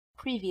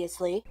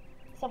Previously.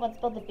 Someone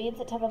spilled the beans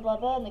at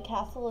Blubba and the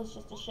castle is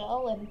just a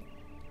shell and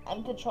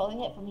I'm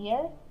controlling it from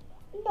here?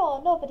 No,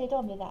 nobody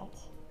told me that.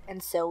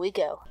 And so we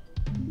go.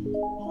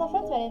 Hello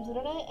friends, my name's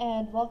Lunernight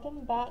and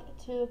welcome back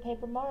to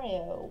Paper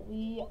Mario.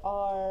 We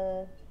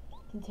are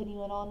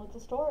continuing on with the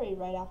story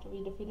right after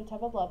we defeated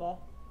Blubba.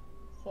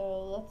 So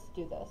let's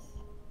do this.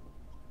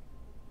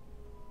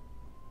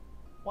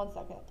 1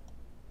 second.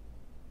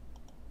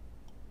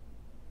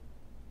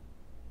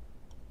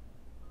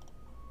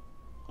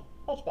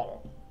 Much better.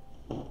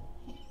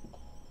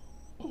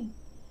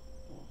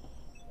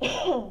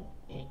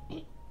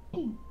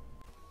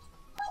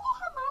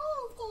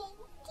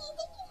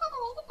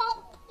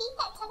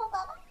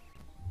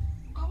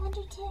 I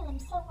wonder too, I'm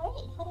so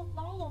worried. What if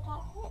Mario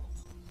got hurt?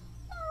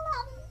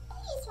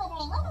 He's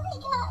wondering, why don't we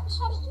go out and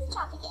try to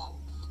eavesdrop again?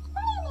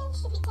 Mario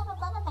managed to beat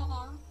Blubba by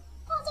now.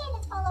 Bowser and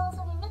his followers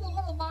will be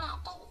really mad,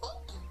 don't you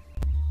think?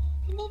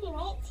 You may be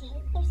right, T.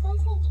 There's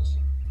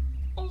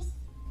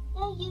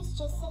no use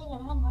just sitting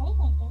around worrying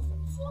like this.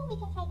 Let's see what we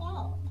can find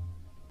out.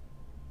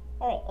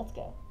 Alright, let's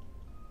go.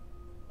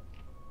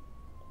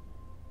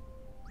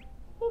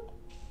 Boop.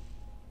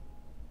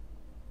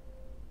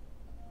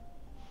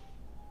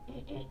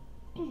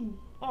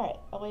 Alright,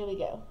 away we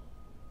go.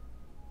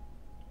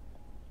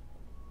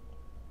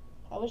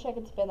 I wish I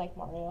could spin like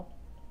Mario.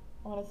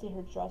 I want to see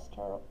her dress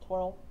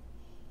twirl.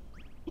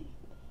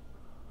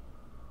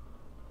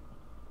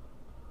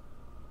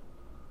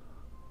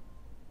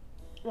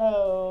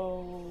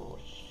 Oh,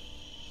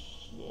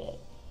 shit.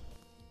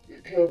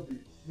 It can't be.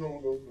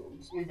 No.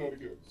 Explain that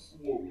again,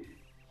 slowly.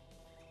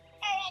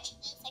 Alright,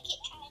 I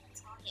keep trying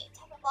to tell you.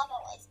 Blubba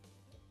was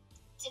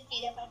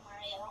defeated by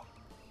Mario.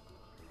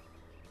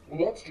 Well,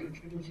 that's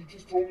strange because you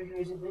just told me he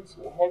was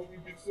invincible. How can you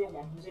beat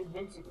someone who's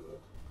invincible?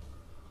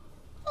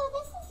 Oh,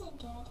 this isn't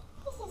good.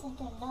 This isn't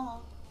good at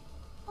all.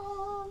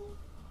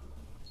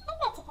 I'm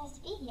not supposed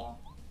to be here.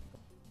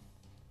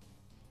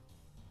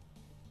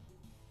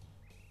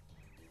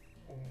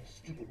 Oh,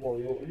 stupid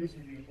Mario. I guess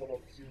we need to find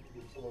out the secret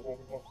of some of all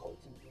the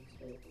fights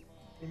invincible.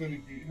 And then he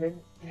beat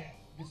him.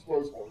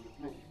 Despise Mario,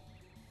 really.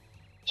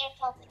 Your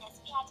filthiness.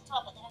 We had to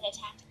come up with another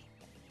tactic.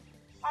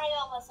 Mario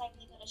will most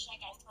likely go to Shy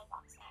Guy's toy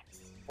box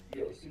next.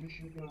 Yeah, so we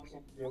should remember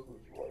something there for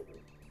his rival.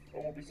 I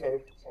won't be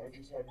sad if I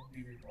just have him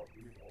beating not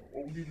beating him.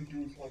 What we need to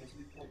do is find his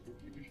weak point to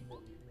humiliate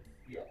him.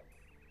 Yeah.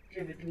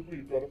 Can't make it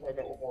we've got to find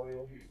out what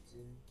Mario hates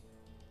and...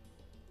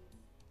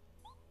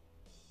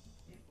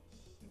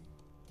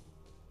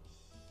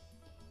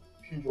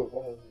 She's right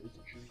behind me,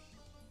 isn't she?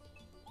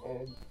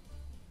 Hi.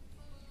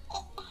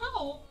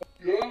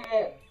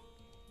 Yeah!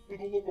 For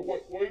the love of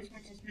why is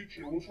Princess Peach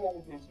here? What's wrong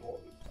with those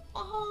daughters?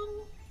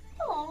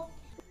 Hello.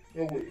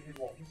 No, wait, hang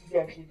on. This is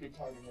actually good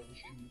timing on the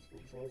streets,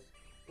 Princess.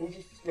 We're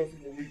just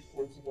discussing the weak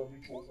points of our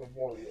mutual friend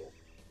Mario.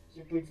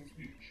 So, Princess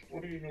Peach,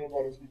 what do you know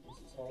about his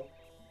weaknesses, huh?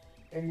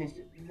 And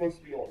listen, you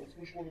must be honest,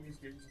 which one of these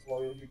things does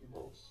Mario hate the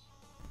most?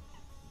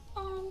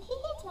 He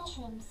hates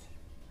mushrooms.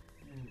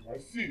 I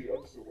see,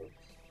 excellent.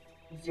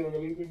 Is there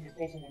another thing that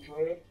fills him with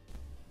dread?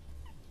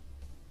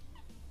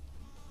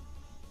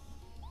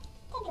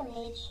 Thunder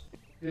Rage.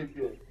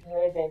 Good.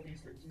 How about these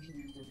things? Which of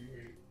these does he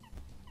hate?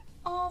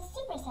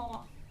 Super Soda.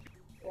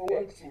 Oh,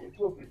 excellent.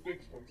 Perfect.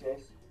 Thanks,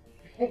 Princess.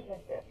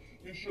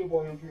 You sure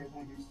Mario can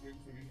avoid these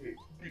things that he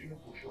hates? Beat him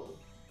for sure.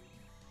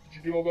 Did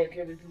you get all that,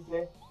 Kevin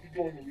Koopa? Get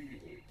going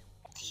immediately.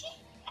 Of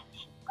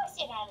course,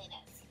 Your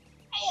Gnarliness.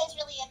 Mario's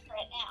really in for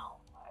it now.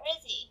 Or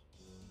is he?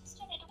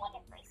 Started to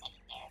wonder for a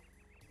second there.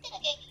 Then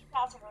again, King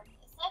Bowser wrote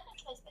this, so I have no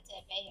choice but to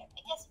obey him.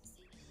 I guess we'll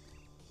see.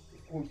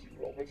 Of course you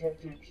will. My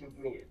tactics are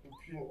brilliant.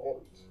 They're pure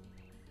art.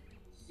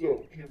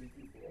 So, Kevin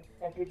Koopa,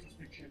 have Princess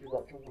Peach take it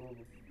back to her room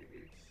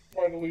immediately.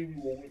 Finally, we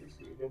will witness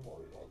the end of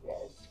Mario at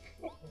last.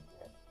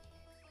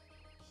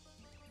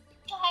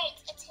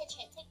 Guards,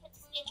 attention. Take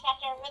Princess Peach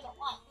back to her room at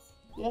once.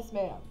 Yes,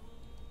 ma'am.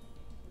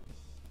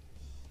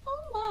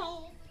 Oh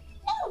my.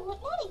 No,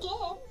 not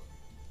again.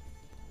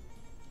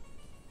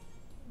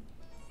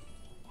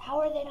 How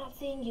are they not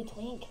seeing you,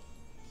 Twink?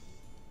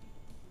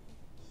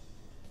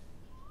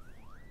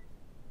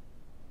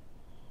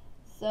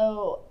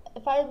 So,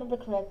 if I remember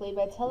correctly,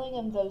 by telling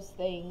him those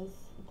things,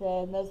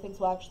 then those things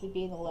will actually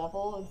be in the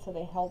level, and so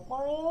they help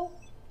Mario.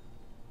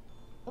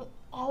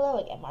 Hello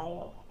again,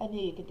 Mario. I knew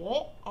you could do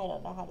it. I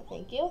don't know how to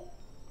thank you.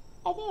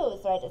 I knew it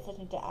was the right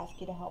decision to ask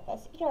you to help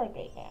us. You're a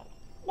great man.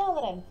 Now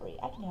that I'm free,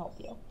 I can help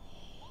you.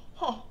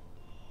 Huh.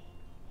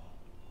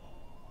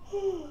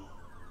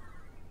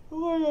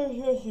 What is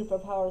your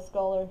superpower,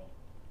 Scholar?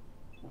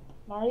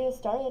 Mario's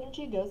star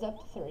energy goes up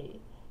to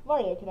 3.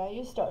 Mario can now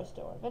use Star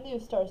Storm and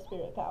use Star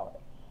Spirit power.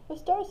 With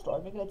Star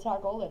Storm, you can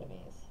attack all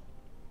enemies.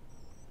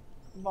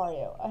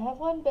 Mario, I have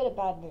one bit of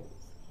bad news.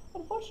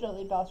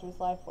 Unfortunately, Bowser's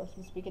life force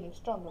must be getting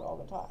stronger all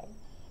the time.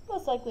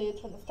 Most likely it's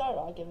from the Star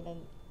Rod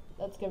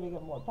that's giving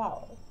him more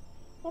power.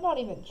 We're not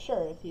even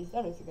sure if he's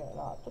noticing it or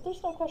not, but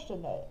there's no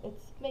question that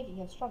it's making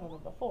him stronger than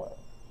before.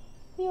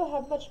 We will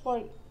have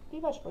be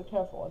much more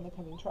careful in the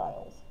coming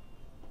trials.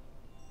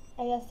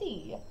 I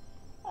see.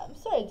 I'm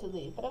sorry to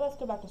leave, but I must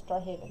go back to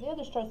Starhaven. The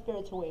other Star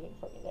Spirits are waiting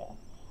for me there.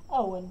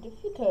 Oh, and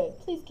if you could,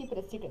 please keep it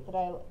a secret that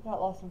I got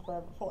lost in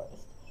Forever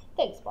Forest.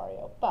 Thanks,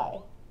 Mario. Bye.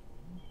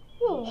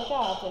 Ooh, I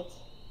got it.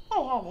 I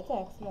have a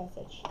text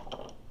message.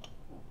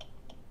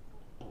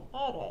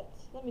 Alright,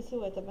 let me see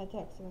what my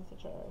text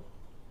message are.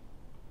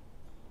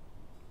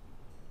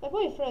 My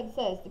boyfriend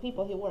says the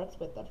people he works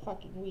with are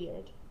fucking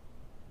weird.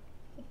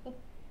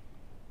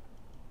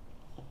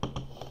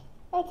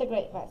 That's a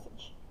great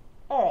message.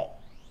 Alright.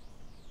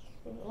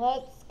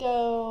 Let's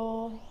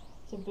go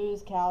to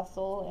Boo's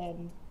Castle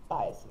and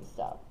buy some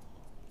stuff.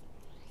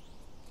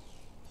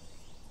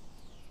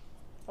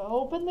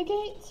 Open the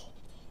gate.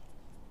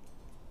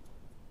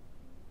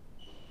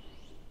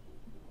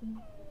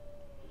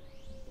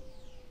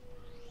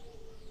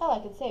 Oh, I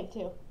can save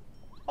too.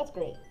 That's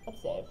great.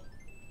 Let's save.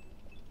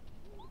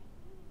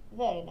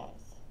 Very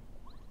nice.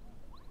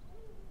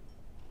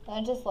 And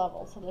I just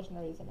leveled, so there's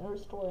no reason to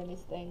restore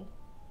anything.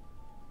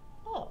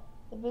 Oh,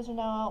 the Boos are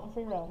now out in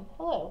free roam.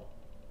 Hello.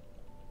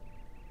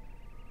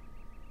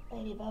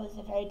 Lady Bo is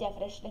the very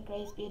definition of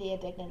grace, beauty,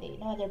 and dignity.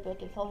 No other book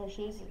can fill her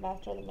shoes as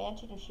master of the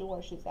mansion, if she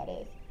wore shoes, that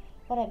is.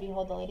 When I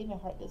behold the lady, my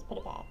heart goes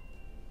pit-a-pat.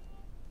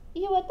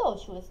 You had thought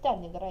she was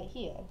standing right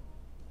here.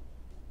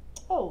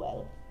 Oh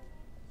well.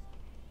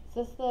 Is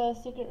this the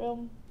secret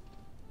room?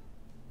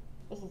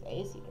 This is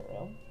a secret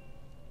room.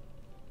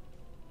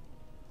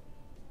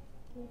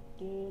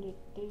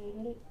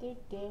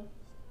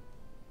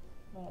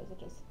 What is it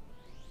just?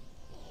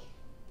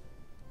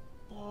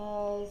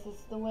 Is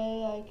this the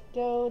way I could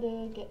go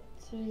to get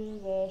to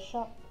the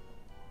shop?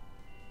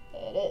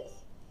 It is.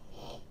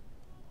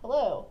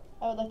 Hello,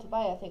 I would like to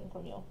buy a thing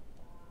from you.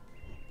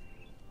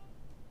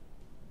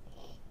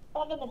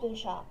 Welcome to Boo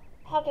Shop.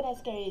 How can I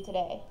scare you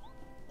today?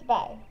 To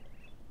buy.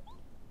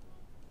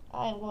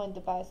 I am going to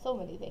buy so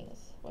many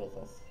things. What is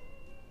this?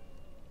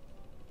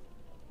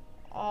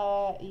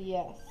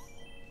 Yes.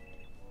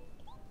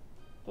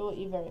 Will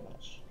you very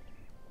much?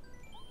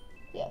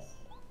 Yes.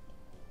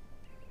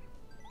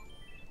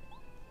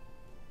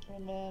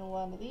 And then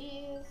one of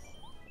these.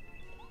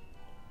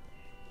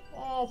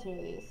 Two of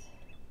these.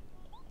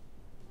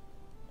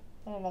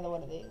 And another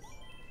one of these.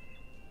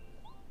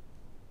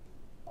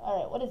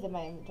 Alright, what is in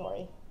my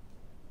inventory?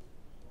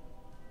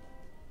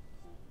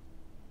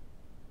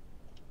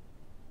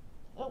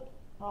 Oh,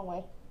 wrong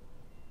way.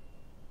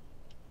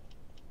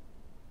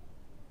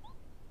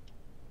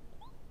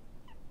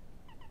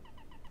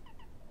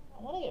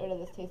 I want to get rid of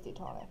this tasty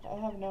tonic. I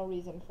have no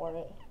reason for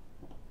it.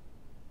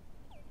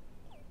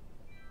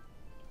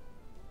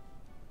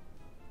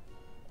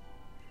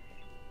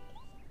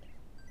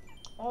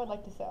 I would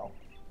like to sell.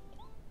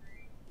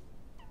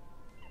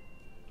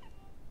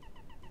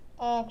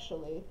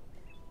 Actually,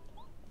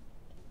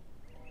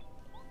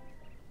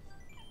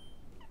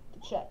 to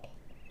check.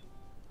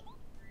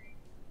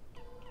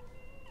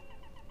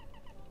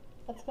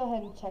 Let's go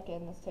ahead and check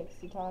in this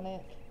tasty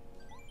tonic.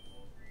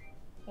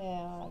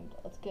 And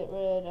let's get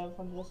rid of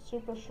one of the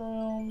super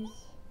shrooms.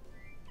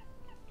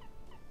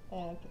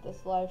 And put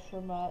this live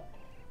shroom up.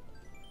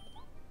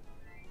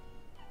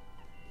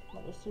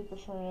 Another super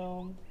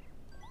shroom.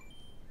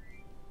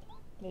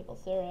 Maple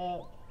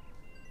syrup.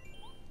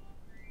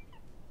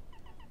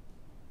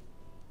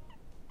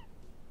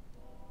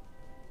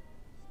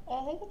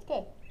 I think that's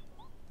good.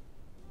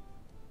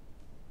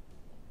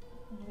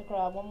 I'm gonna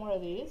grab one more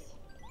of these.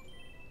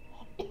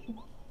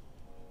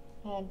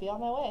 And be on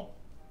my way.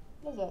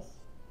 What is this?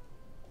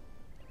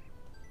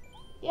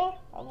 Yeah,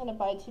 I'm gonna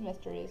buy 2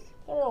 mysteries.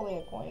 They're only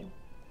a coin.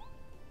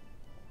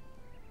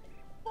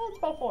 Let's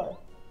buy 4.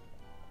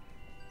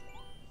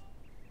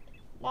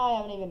 Now I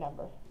have an even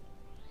number.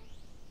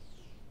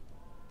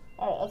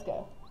 Alright, let's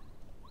go.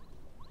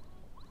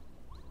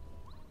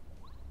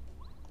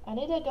 I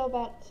need to go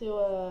back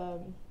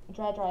to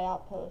Dry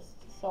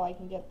Outpost so I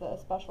can get the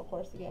special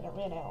course again. It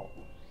ran out.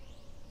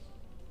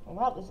 And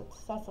that was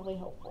excessively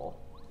hopeful.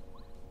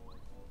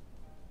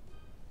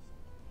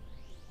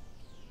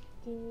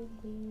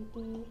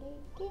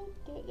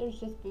 There's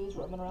just Boos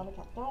roaming around the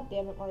cat. God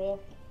damn it, Mario.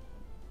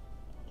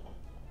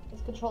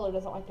 This controller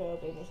doesn't like to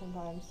obey me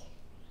sometimes.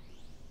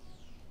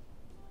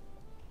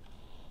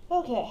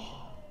 Okay.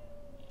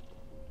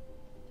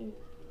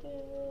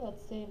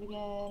 Let's save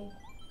again.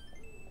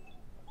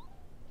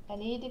 I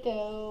need to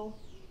go.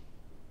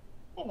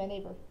 Hey, my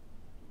neighbor.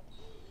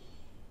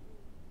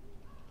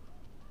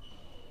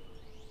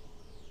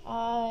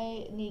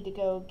 I need to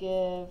go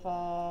give,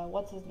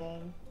 what's his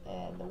name,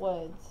 in the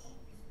woods.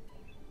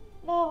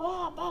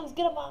 No, bugs,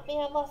 get him off me,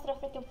 I'm lost in a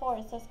freaking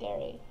forest, so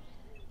scary.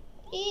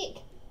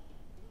 Eek!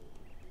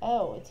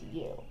 Oh, it's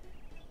you.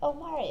 Oh,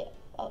 Mario.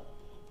 Oh,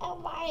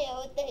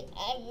 Mario,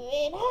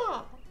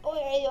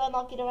 where are you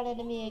unlucky to run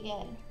into me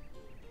again?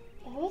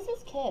 Who is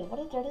this kid? What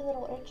a dirty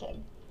little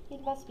urchin. He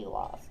must be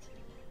lost.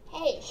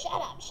 Hey,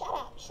 shut up, shut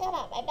up, shut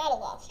up. I'm not a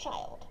lost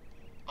child.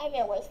 I'm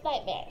your worst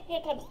nightmare. Here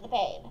comes the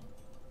pain.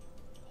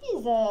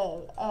 He's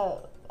a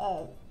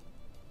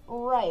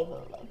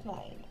rival of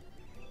mine.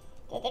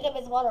 To think I'm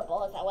as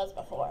vulnerable as I was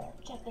before.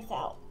 Check this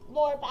out.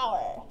 More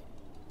power.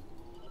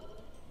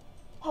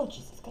 Oh,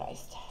 Jesus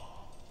Christ.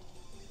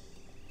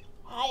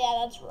 Ah,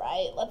 yeah, that's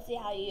right. Let's see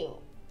how you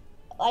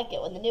like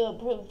it with the new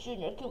improved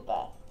Junior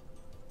Koopa.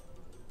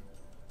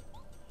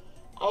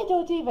 I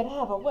don't even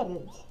have a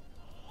word.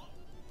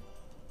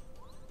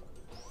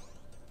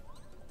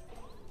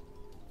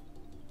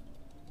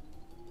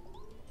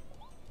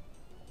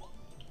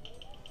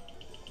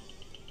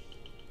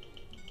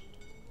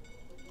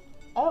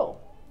 Oh.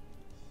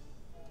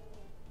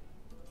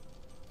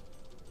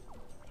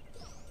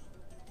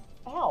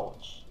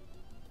 Ouch.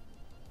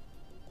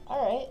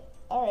 Alright,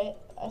 alright.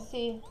 I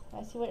see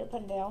what you're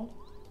putting down.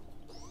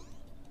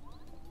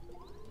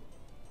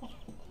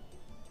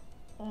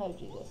 Oh,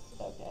 Jesus.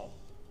 Okay.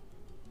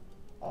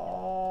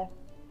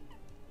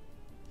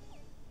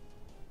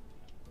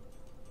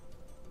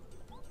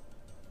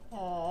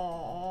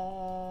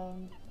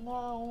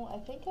 No, I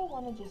think I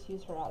want to just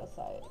use her out of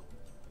sight.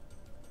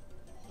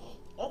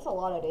 That's a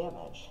lot of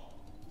damage.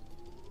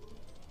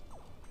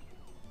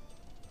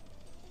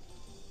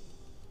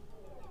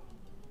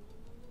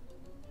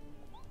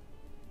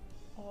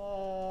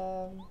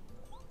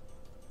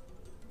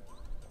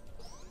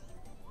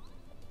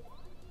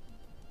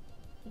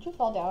 Did you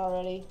fall down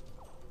already?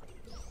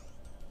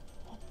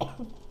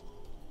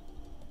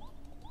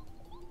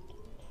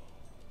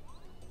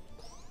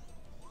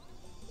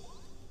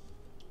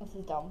 This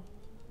is dumb.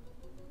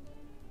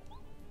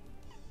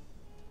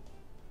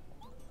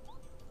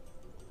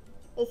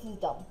 This is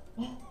dumb.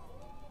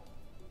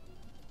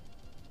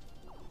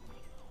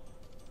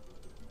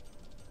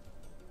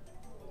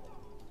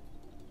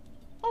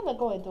 I'm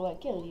going to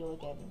kill you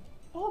again.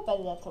 I hope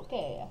that's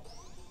okay.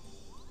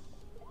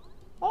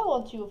 Why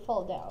won't you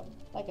fall down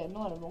like a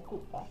normal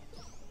Koopa?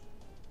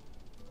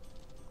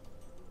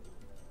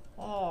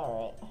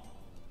 Alright.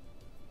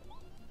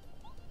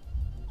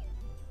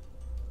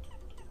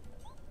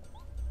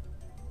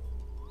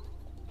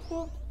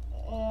 Boop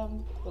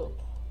and boop.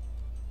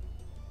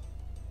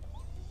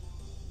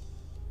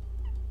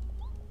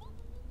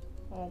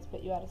 Let's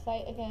put you out of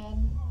sight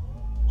again.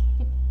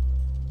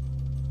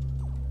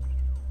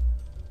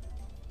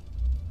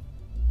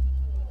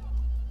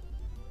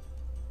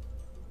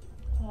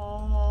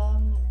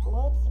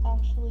 Let's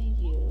actually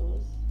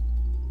use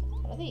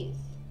one of these.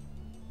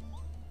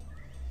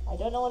 I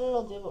don't know what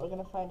it'll do, but we're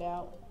gonna find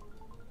out.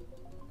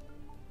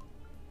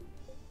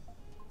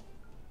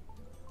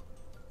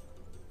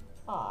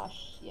 Aw,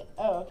 shit.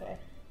 Oh, okay.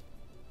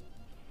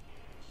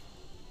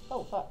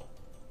 Oh, fuck.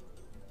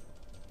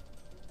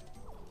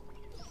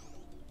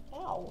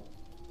 Ow.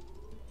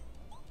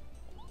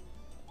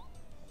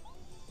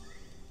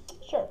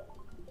 Sure.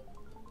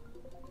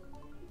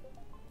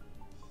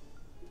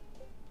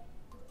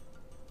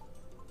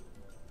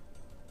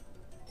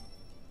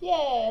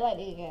 Yay,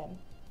 lightning again.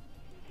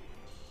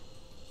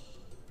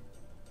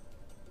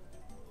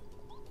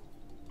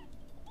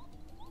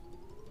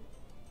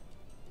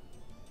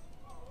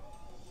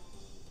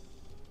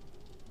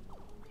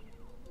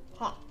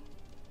 Ha.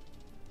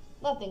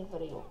 Nothing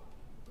for you.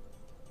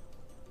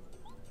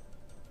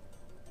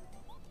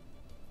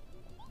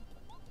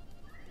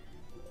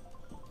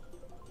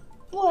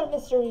 What a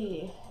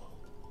mystery.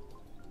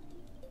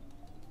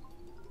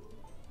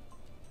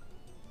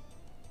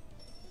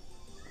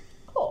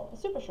 Cool, a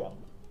super shroom.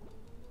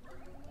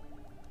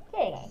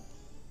 Very nice.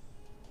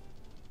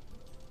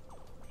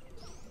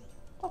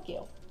 Fuck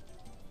you.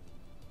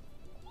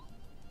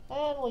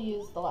 And we'll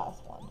use the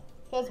last one,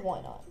 because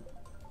why not?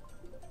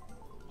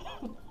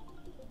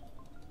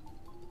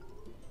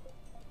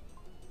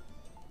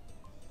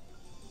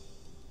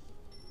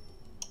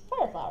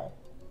 Fire flower.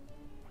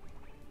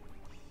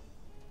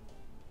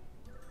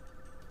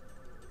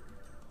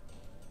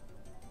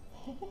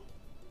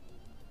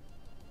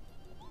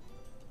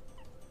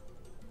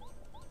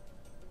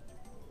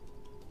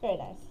 Very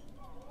nice.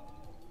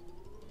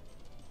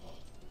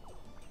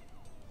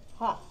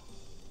 Ha.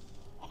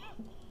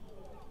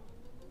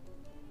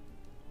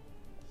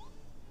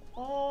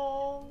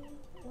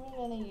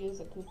 We're gonna use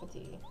a Koopa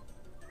tea.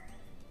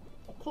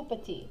 A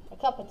Koopa tea. A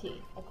cup of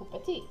tea. A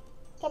Koopa tea.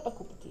 Cup of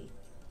Koopa tea.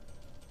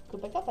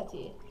 Koopa cup of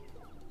tea.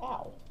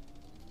 Ow.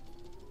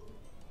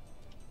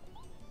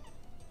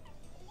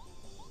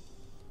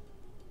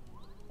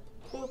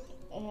 Boop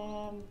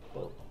and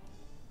boop.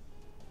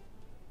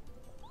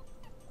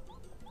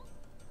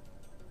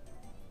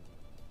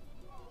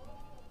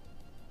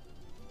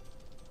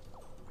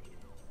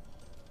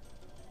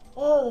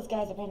 Oh, this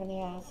guy's a pain in the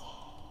ass.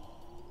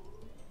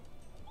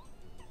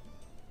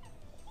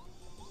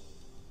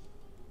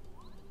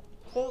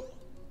 Boop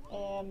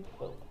and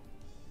boop.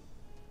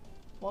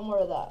 One more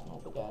of that and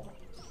we'll be good.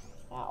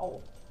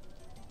 Ow.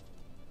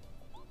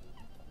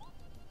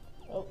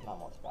 Oh, not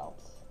more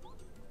spouts.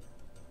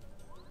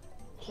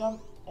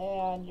 Jump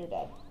and you're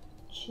dead.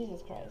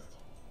 Jesus Christ.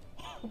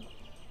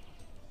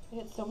 I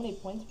get so many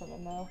points from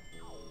him though.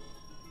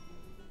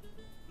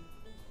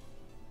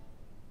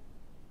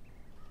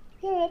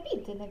 You're a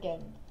beaten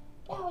again.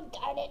 Oh,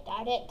 darn it,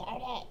 darn it,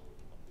 darn it.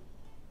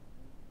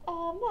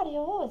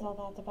 Mario, what was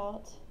all that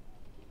about?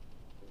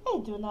 I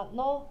do not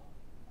know.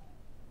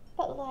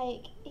 But,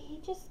 like, he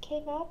just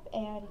came up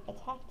and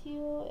attacked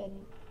you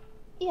and...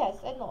 Yes,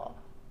 I know.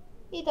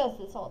 He does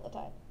this all the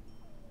time.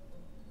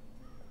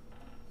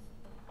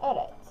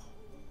 Alright.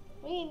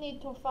 We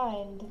need to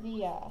find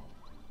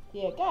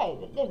the guy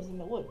that lives in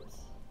the woods.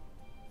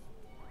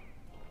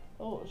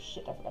 Oh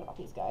shit, I forgot about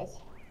these guys.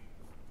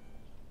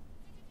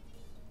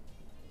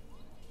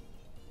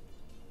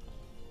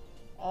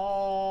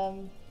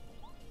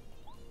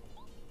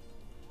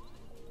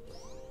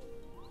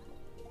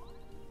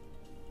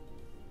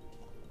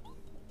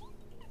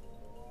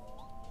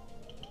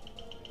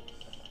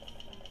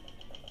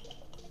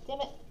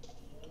 Damn it.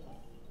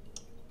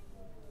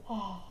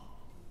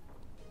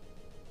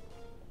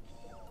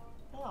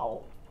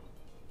 Ow.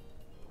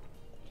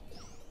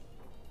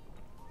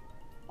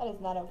 That is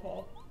not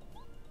okay.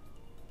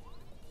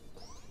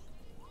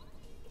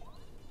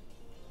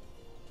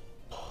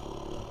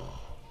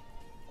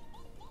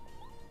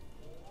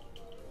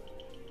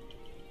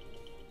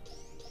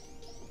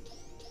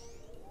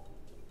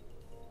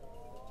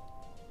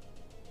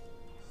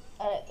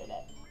 Alright, they're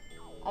dead.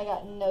 I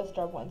got no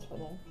star points for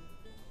them.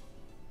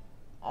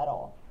 At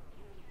all.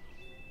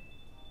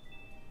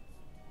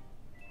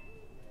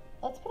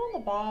 Let's put on the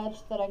badge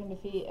so that I can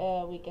defeat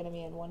a weak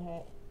enemy in one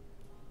hit.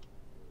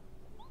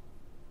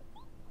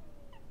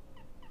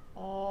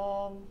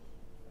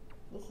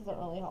 This isn't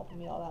really helping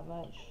me all that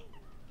much.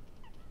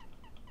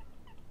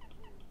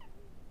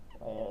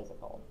 Where is it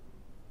called?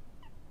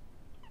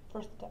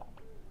 First attack.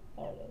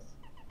 There it is.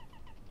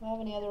 Do I have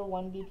any other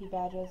 1 BP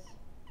badges?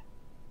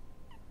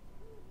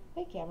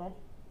 Hey, camera.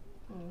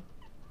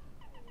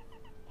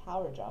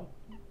 Power jump.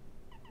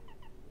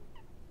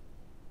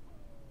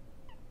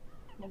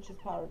 Which is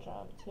power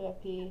jump? 2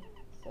 FP,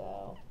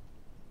 so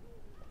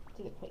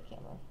do the quick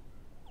camera.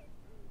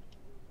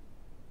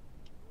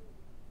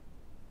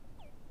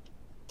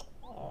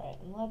 Alright,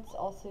 and let's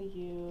also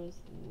use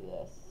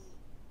this.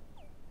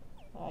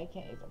 Oh, I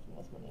can't use it from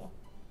this menu.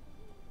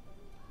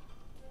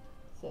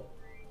 Sit.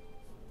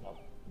 Nope.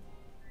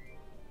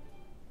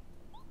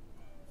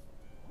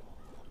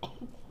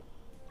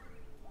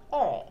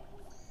 Alright.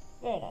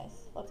 Very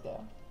nice. Let's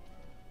go.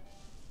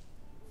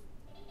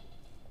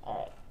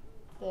 Alright.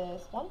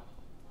 This one.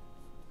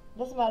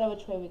 Doesn't matter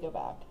which way we go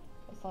back,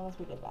 as long as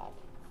we get back.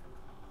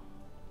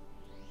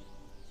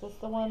 Is this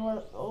the one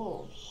where...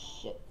 Oh,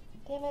 shit.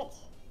 Damn it.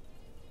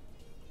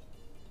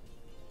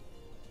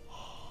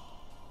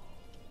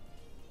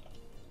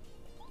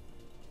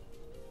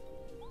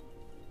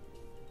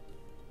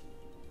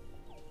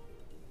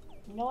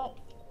 You know what?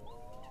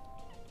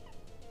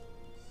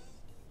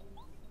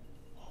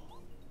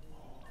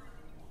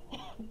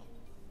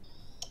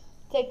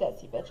 Take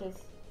that, you bitches.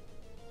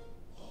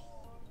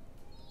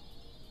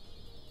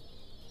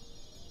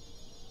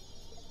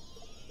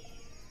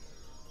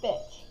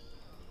 Bitch.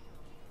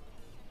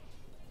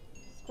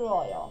 Screw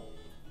all y'all.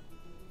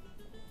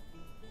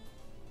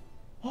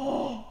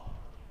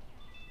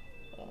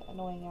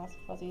 Annoying ass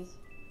fuzzies.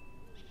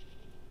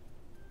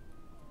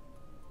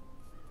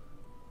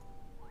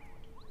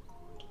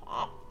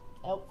 Ah.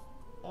 Nope.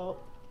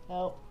 Nope.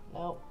 Nope.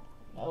 Nope.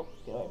 Nope.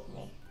 Get away from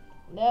me.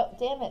 Nope.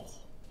 Damn it.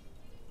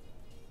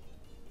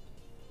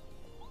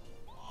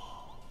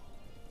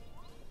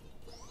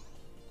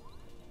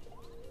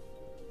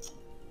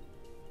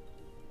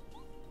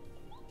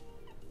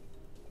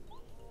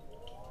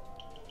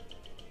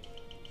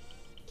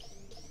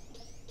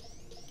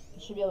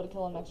 Should be able to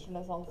kill an extra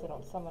as long as they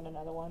don't summon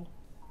another one.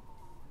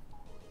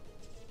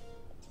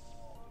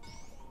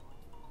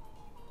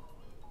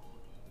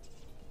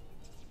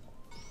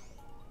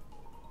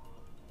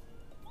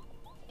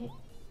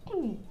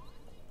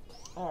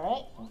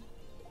 Alright.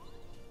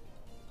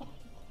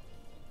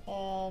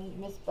 And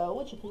Miss Bow,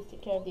 would you please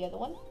take care of the other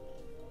one?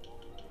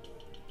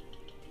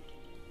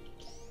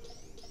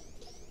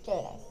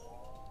 Very nice.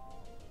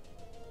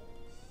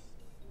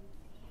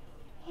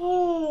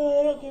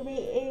 They don't give me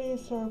any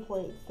star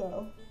points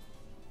though.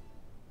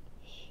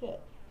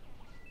 Shit.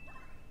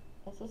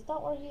 Is this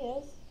not where he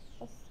is?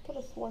 I could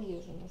have sworn he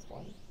was in this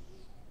one.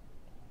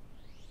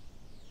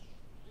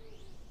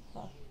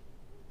 Huh.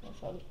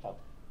 Oh.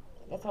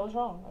 I guess I was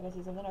wrong. I guess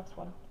he's in the next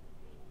one.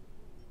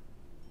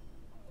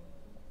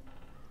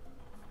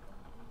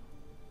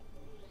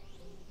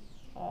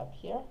 Up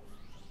here?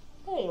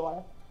 There you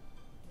are.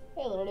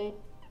 Hey, little dude.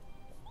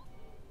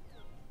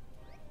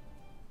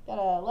 Got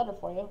a letter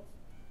for you.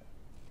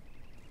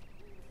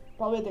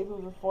 Probably thinks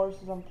the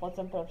forest is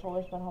unpleasant, but it's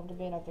always been home to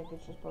me, and I think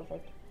it's just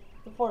perfect.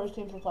 The forest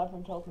seems to fly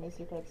from tells me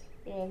secrets.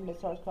 Even the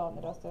stars call in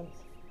the distance.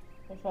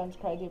 My friends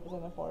cry deep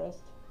within the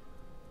forest.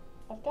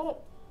 I've got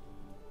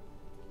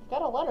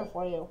a letter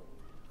for you.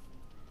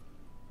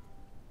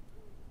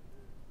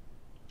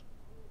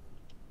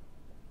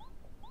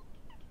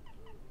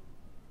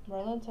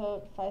 Merlin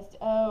toad feisty.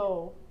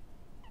 Oh,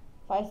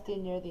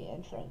 feisty near the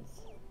entrance.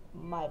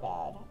 My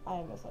bad.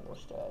 I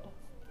misunderstood.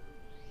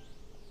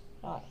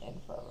 Not in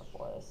Forever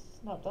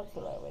Forest. No, that's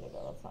the right way to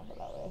go. Let's not go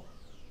that way.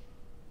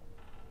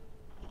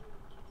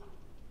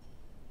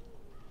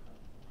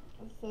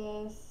 What's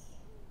this?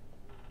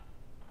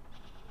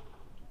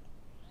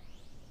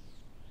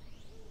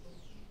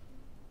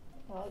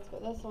 Well, let's go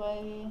this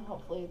way.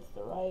 Hopefully it's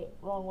the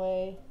wrong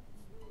way.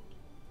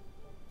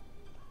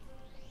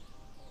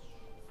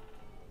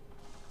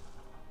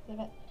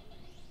 Damn it.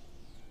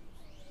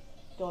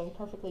 Going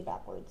perfectly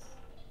backwards.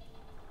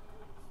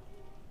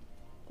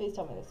 Please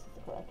tell me this is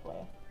the correct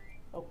way.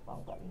 Oh,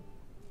 wrong button.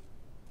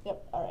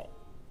 Yep, alright.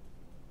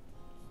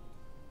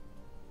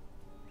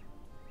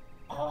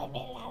 Oh, I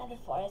made it out of the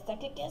forest. I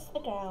could kiss the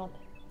ground.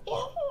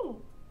 Yahoo!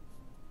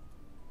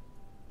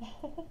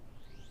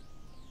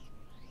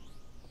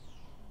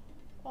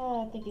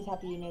 I think he's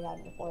happy you made it out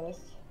of the forest.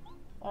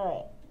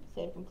 Alright,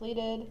 save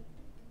completed.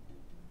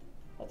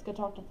 Let's go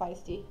talk to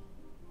Feisty.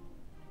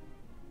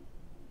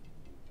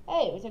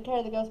 Hey, we took care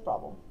of the ghost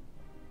problem.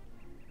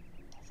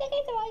 Shy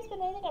guys have always been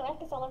raising a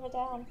ruckus all over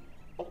town.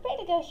 We're prepared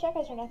to go. Shy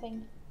guys are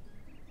nothing.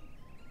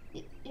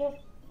 You're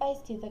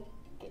Feisty, the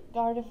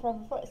guard of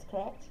Forever Forest,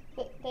 correct?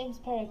 The name's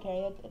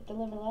Parakarry. I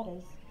deliver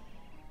letters.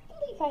 I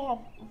believe I have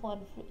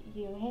one for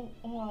you.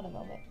 Hang on a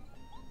moment.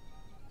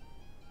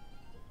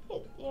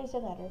 Here's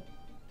your letter.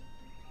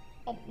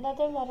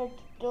 Another letter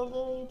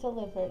duly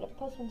delivered. A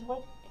postman's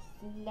work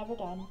is never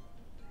done.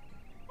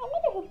 I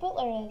wonder who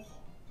Butler is.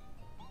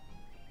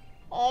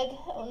 Ugh,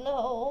 oh no,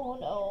 oh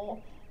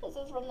no. This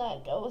is from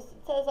that ghost.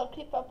 It says I'll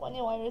creep up on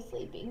you while you're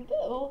sleeping.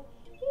 Boo!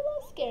 You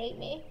love scaring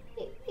me.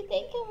 You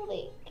think I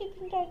will keep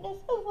in darkness?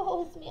 Oh,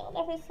 woe is me. I'll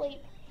never sleep.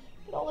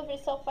 Get all of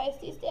yourself,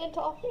 Feisty. Stand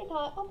tall. Fear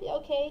not. I'll be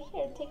okay.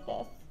 Here, take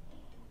this.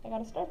 I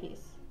got a star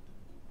piece.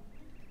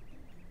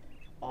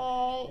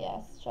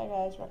 Yes. Shy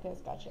Guys, Ruckus,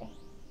 gotcha.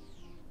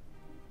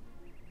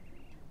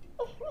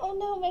 Oh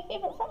no, my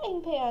favorite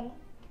frying pan.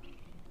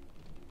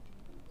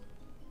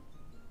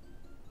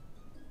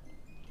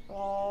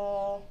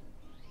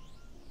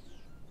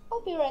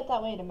 I'll be right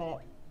that way in a minute.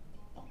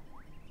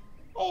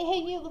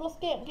 Hey, you little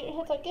scamp, get your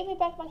hands up. Give me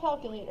back my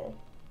calculator.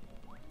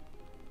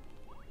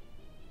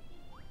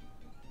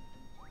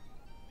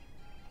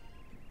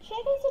 Shy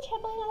Guys are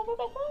trampling all over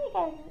my flower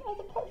garden. Oh,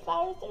 the poor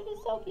flowers, they're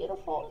just so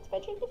beautiful. It's my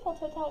dream to fill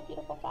total with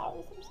beautiful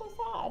flowers. I'm so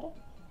sad.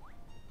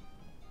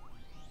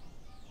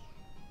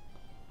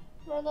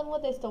 Merlin,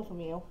 what they stole from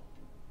you?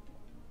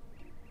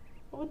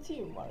 Oh, it's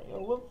you,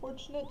 Mario. What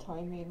fortunate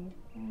timing.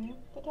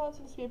 The town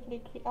seems to be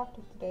pretty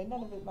active today.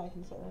 None of it my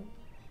concern.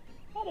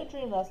 I had a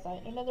dream last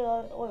night. Another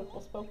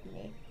oracle spoke to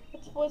me.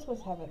 Its voice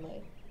was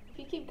heavenly. If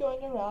you keep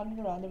going around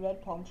and around the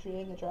red palm tree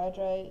in the dry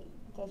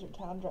desert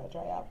town,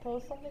 dry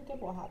outpost, something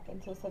good will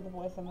happen, so said the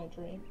voice in my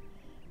dream.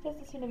 It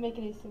doesn't seem to make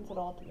any sense at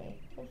all to me.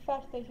 In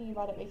fact, thinking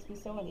about it makes me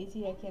so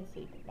uneasy I can't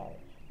sleep at night.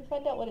 If you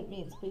find out what it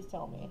means, please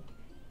tell me.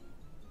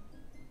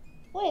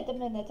 Wait a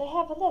minute, I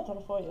have a letter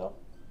for you.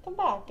 Come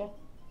back.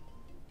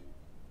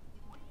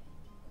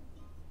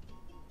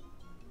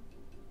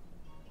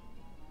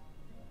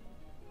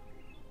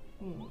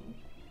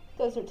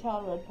 Desert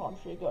town, red palm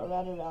tree, go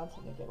around and around,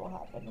 something good will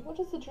happen. What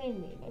does the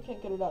dream mean? I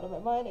can't get it out of my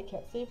mind, I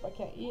can't sleep, I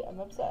can't eat, I'm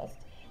obsessed.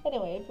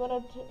 Anyway, if you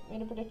want me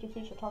to predict your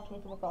future, talk to me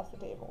from across the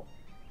table.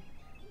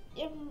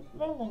 You're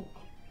Merlin,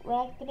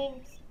 correct? The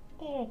name's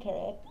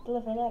Parakarry. I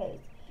deliver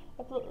letters.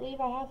 I believe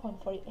I have one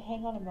for you.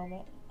 Hang on a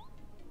moment.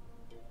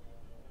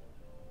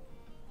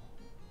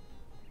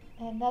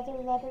 Another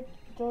letter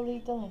duly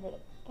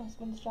delivered.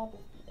 Postman's job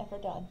is never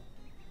done.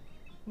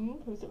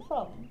 Who's it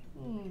from?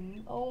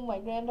 Oh, my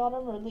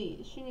granddaughter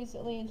Merle. She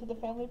recently into the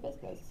family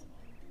business.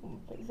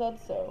 Is that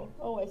so?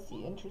 Oh, I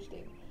see.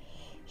 Interesting.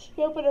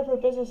 She opened up her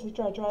business at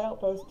Dry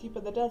Outpost deep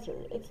in the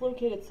desert. It's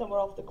located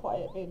somewhere off the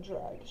quiet main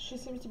drag. She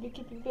seems to be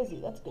keeping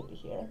busy. That's good to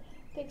hear.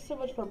 Thanks so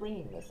much for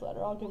bringing this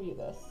letter. I'll give you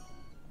this.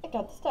 I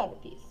got the starter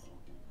piece.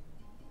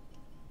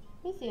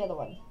 Who's the other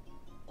one?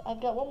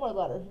 I've got one more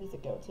letter. Who does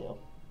it go to?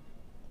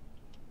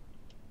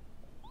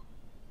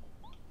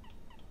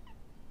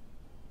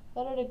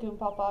 Letter to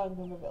Goompapa and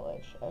Goomba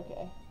Village.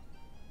 Okay.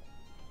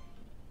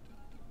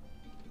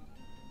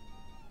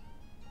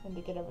 And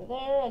to get over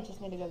there, I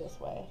just need to go this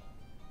way.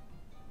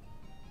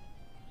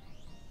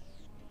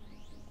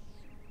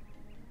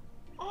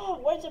 Ah,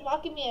 words are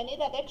mocking me. I need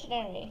that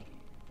dictionary.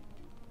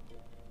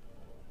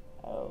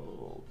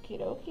 Okie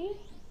dokie.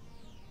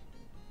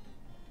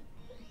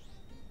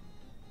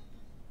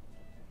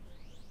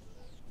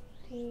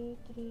 I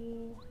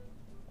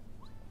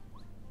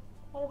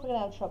wonder if we're gonna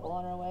have trouble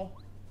on our way.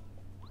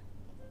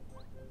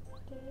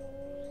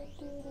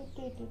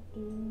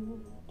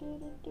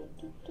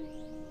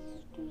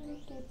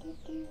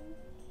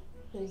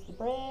 Here's the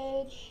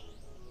bridge.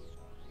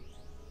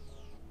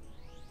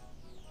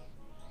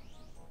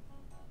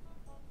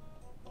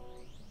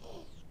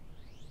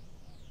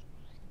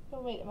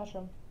 Oh wait, a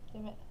mushroom.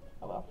 Damn it.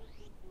 Oh well.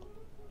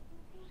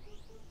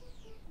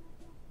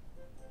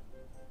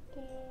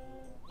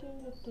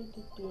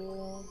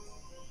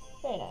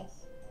 Very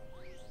nice.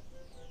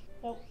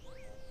 Nope.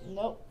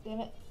 Nope. Damn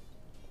it.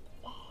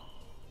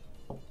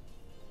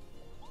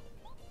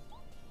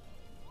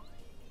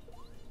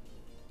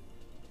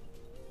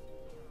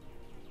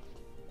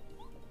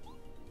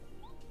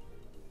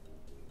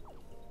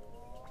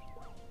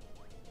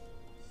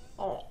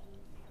 Alright.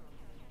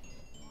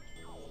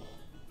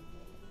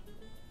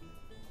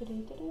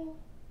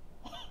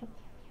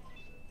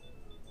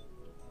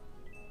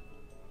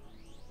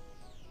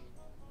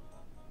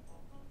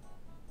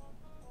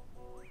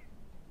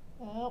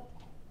 Nope.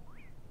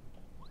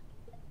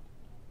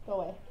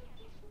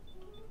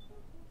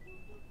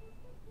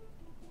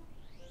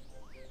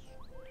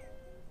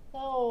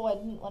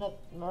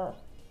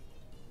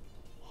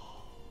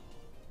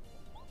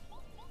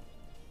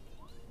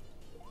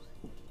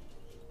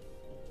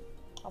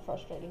 How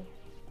frustrating.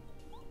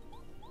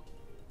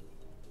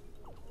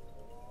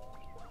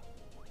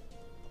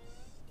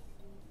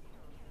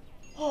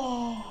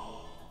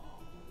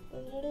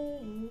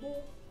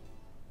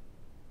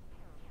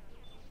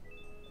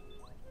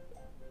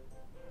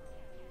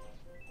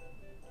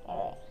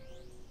 Alright.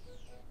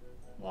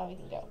 Now we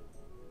can go.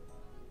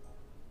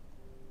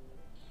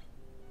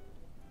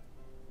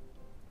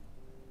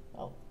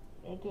 Oh,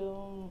 you're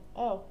Goom.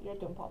 Oh, you're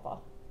Goom Papa.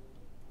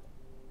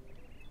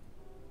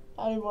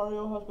 Howdy,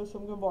 Mario. How's my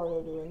son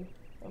Mario doing?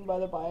 And by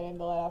the by, I named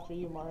the lad after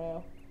you,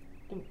 Mario.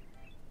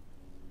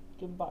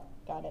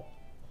 Got it.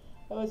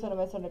 I always wanted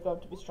my son to grow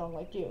up to be strong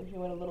like you. He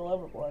went a little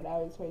overboard.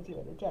 Now he's way too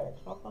energetic.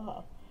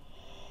 Haha.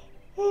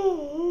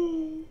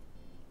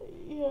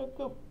 You're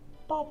Goom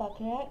Papa,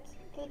 correct?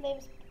 The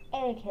name's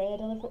Eric here. I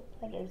deliver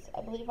letters.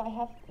 I believe I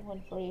have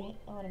one for you.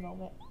 Hang on a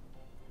moment.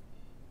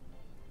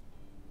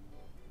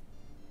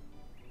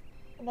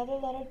 Another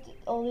letter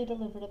only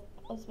delivered. A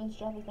postman's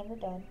job is never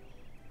done.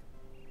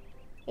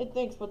 Hey,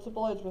 thanks. What's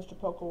obliged, Mr.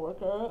 Poker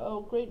Worker?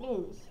 Oh, great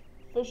news.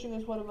 Fishing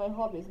is one of my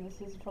hobbies, and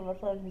this is from a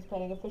friend who's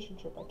planning a fishing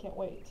trip. I can't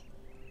wait.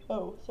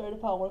 Oh, sorry to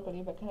pile work on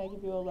you, but can I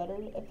give you a letter?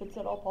 If it's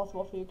at all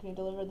possible for you, can you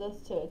deliver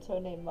this to a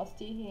toad named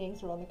Musty? He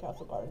hangs around the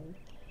castle garden.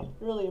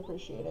 Really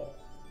appreciate it.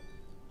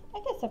 I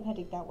guess I'm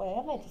heading that way.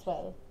 I might as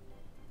well.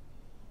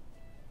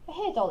 I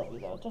hate all of you,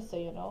 though, just so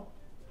you know.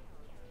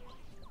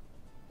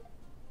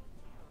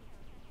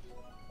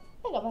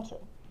 I got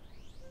mushroom.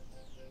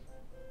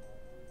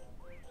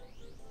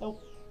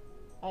 Nope.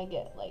 I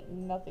get, like,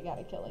 nothing out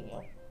of killing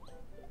you.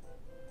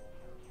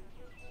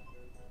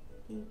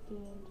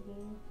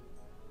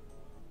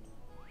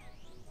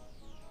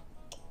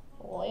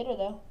 Later,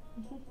 though.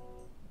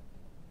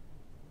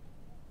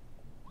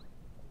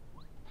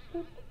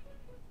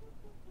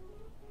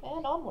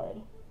 And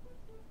onward.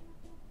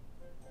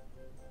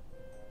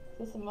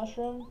 Is this a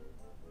mushroom?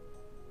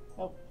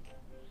 Nope.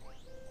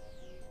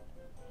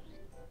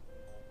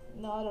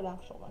 Not an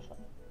actual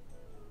mushroom.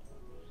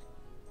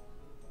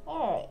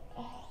 Alright.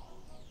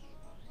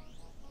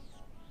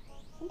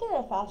 Isn't there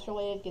a faster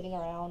way of getting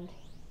around?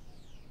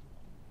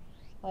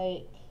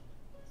 Like,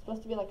 it's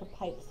supposed to be like a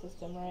pipe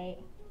system, right?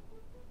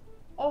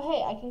 Oh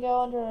hey, I can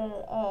go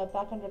under,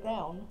 back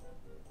underground.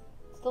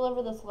 Let's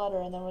deliver this letter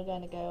and then we're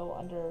going to go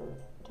under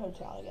Toad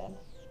Town again.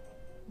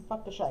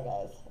 Fuck the Shy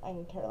Guys. I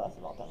can care less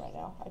about them right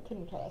now. I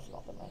couldn't care less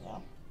about them right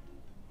now.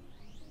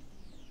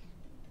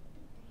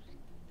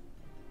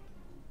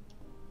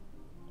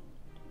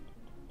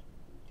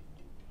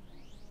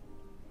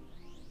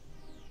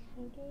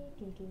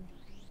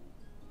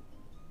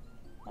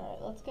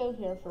 Alright, let's go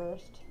here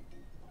first.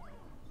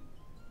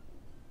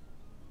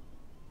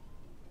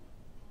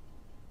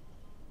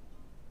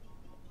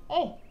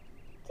 Hey!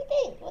 To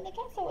think, when the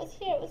castle was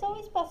here, it was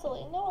always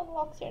bustling. No one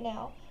walks here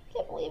now.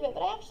 Can't believe it,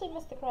 but I actually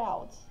miss the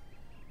crowds.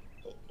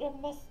 You're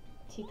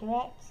Musty,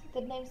 correct?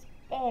 The name's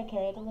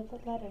Barricade. I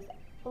delivered letters. I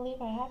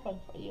believe I have one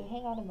for you.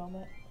 Hang on a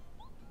moment.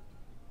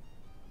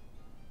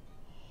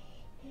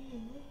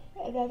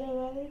 Another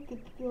letter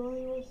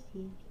duly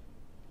received.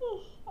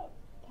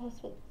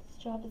 Postman's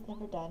job is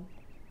never done.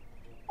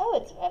 Oh,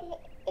 it's from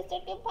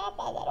Mr. Good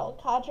Papa, that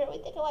old codger. We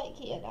think alike,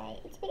 he and I.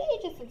 It's been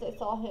ages since I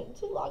saw him.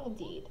 Too long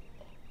indeed.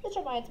 This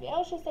reminds me, I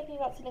was just thinking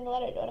about sending a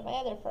letter to one of my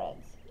other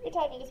friends. Your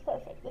timing is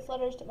perfect. This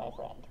letter is to my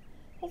friend.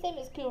 His name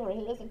is Cooper.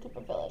 He lives in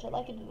Cooper Village. I'd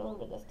like you to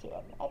deliver this to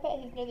him. I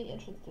bet he's near the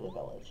entrance to the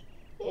village.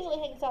 He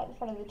usually hangs out in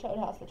front of the Toad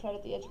House that's right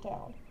at the edge of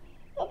town.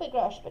 No big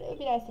rush, but it would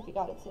be nice if you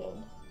got it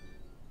soon.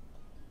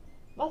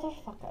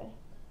 Motherfucker.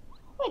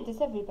 Why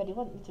does everybody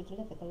want me to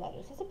deliver the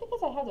letters? Is it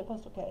because I have the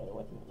postal carrier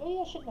with me? Maybe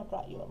I shouldn't have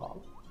brought you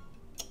along.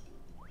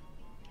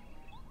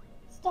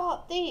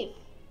 Stop, thief!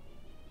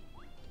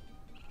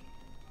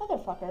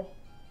 Motherfucker.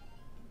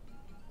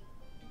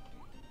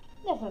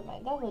 Never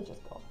mind, I will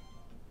just go.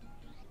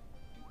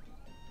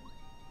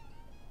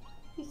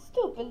 These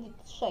stupid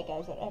Shy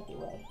Guys are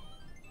everywhere.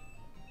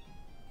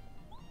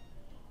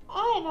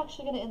 I'm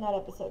actually going to end that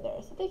episode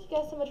there. So thank you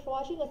guys so much for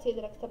watching. I'll see you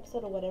in the next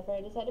episode or whatever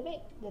I decide to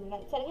make.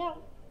 Lunernight signing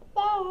out.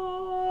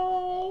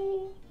 Bye!